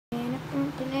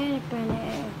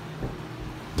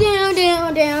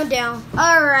down.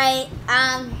 Alright,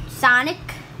 Sonic.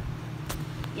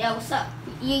 Yeah, what's up?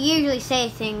 You usually say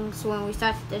things when we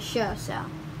start the show, so.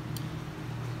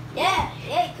 Yeah,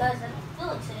 cause I don't feel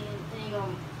like saying anything.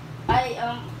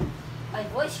 My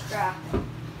voice cracked.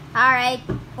 Alright,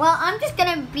 well, I'm just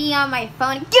gonna be on my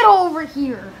phone. Get over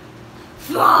here!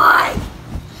 Fine!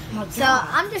 So,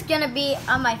 I'm just gonna be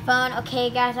on my phone. Okay,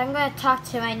 guys, I'm gonna talk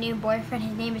to my new boyfriend.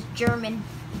 His name is German.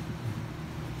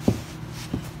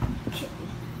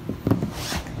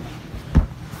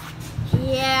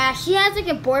 Yeah, she has like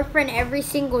a boyfriend every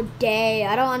single day.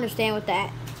 I don't understand with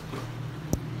that.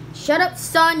 Shut up,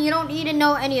 son. You don't need to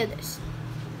know any of this.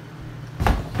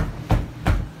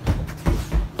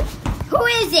 Who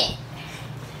is it?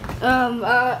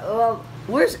 Well,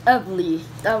 where's Emily?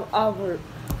 I'm her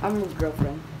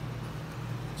girlfriend.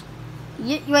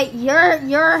 Wait,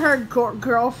 you're her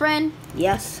girlfriend?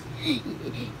 Yes.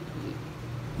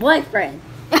 Boyfriend.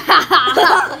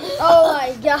 Oh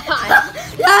my god.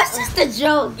 That's just a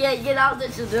joke. Yeah, that was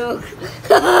just a joke.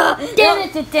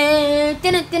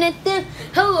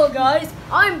 Hello guys,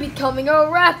 I'm becoming a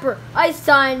rapper. I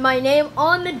signed my name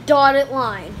on the dotted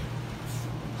line.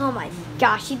 Oh my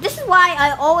gosh, this is why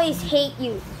I always hate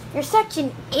you. You're such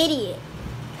an idiot.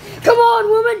 Come on,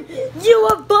 woman! You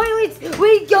have violence!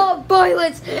 We got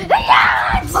violence!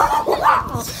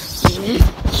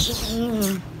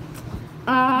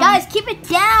 Guys, keep it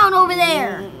down over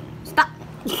there. Stop.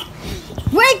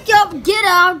 Wake up, get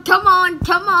out. Come on.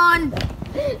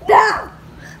 No.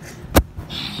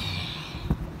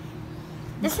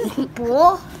 This is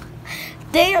bull.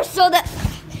 They are so that.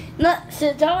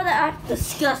 So don't act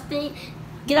disgusting.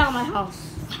 Get out of my house.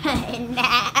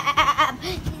 Nab.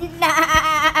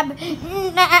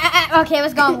 Okay,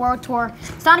 let's go on world tour.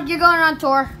 Sonic, you're going on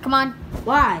tour. Come on.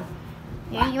 Why?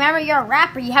 You remember you're a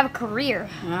rapper. You have a career.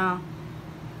 No.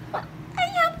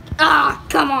 Ah,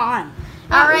 come on.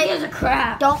 All right. Who gives a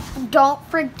crap? Don't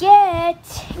forget,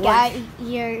 What? guys.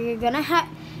 You're gonna have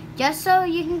just so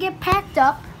you can get packed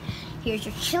up. Here's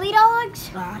your chili dogs.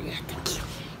 Ah, yeah, thank you.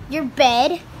 Your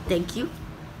bed. Thank you.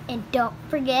 And don't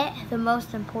forget the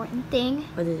most important thing.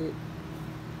 What is it?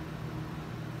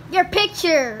 Your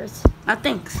pictures. Ah,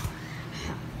 thanks.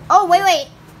 Oh, wait.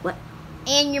 What?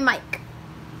 And your mic.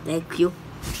 Thank you.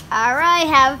 All right,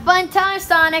 have a fun time,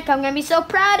 Sonic. I'm going to be so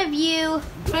proud of you.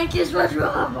 Thank you, what's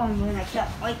wrong when I can't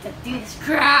wait to do this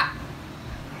crap.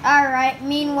 All right,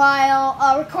 meanwhile,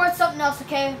 record something else,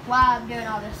 okay, while I'm doing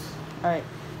all this. All right.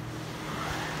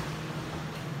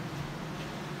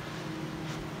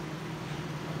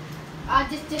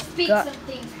 Just speak Got- some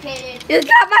things, okay? You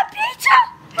got my pizza?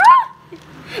 Huh?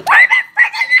 Where's my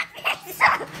freaking pizza?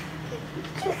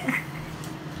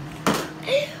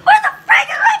 Where the frick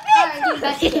is my pizza? All right, do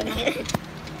best again.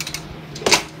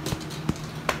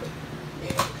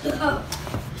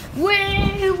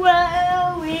 We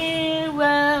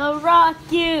will rock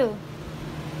you.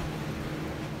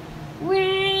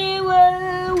 We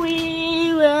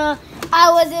will. I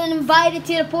wasn't invited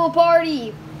to the pool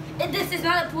party. This is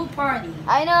not a pool party.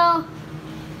 I know.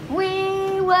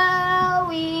 We will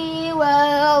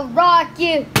rock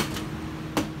you.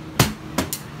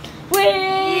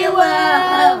 We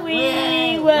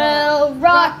will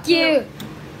rock you.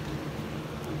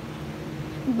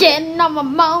 Getting on my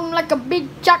moan like a big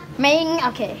jock man.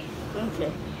 Okay.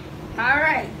 Okay. All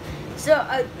right. So,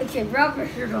 okay, Robert,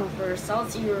 you're going first. I'll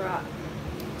see you rock.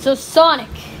 So Sonic,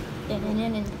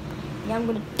 and I'm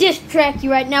gonna diss track you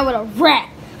right now with a rap.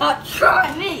 Oh,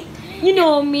 try me. You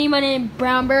know me, my name is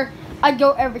Brown Bear. I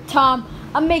go every time.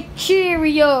 I make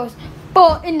Cheerios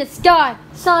fall in the sky.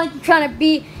 Sonic, you're trying to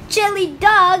be chili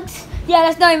dogs. Yeah,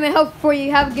 that's not even helpful for you.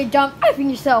 Have a good job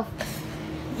effing yourself.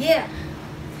 Yeah.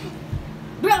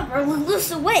 Robert,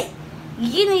 listen, wait.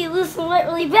 You need to lose some weight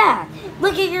really bad.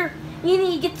 Look at your. You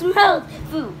need to get some health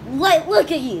food.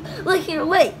 Look at you. Look at your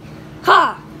weight.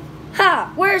 Ha!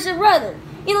 Where's your brother?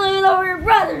 You don't even know where your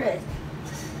brother is.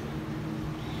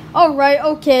 Alright,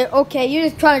 okay. You're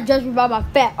just trying to judge me by my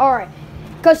fat. Alright.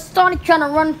 Because Sonic trying to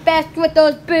run fast with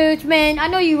those boots, man. I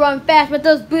know you run fast, but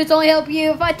those boots only help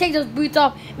you. If I take those boots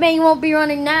off, man, you won't be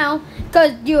running now.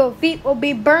 Because your feet will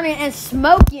be burning and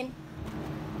smoking.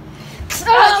 You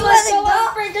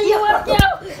want to go?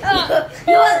 You want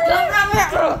to go,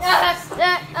 Robert?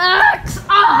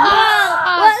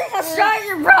 Let's try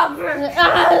your brother.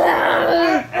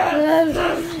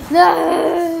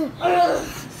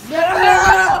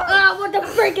 What the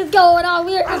frick is going on?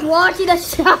 We're just watching the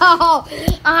show.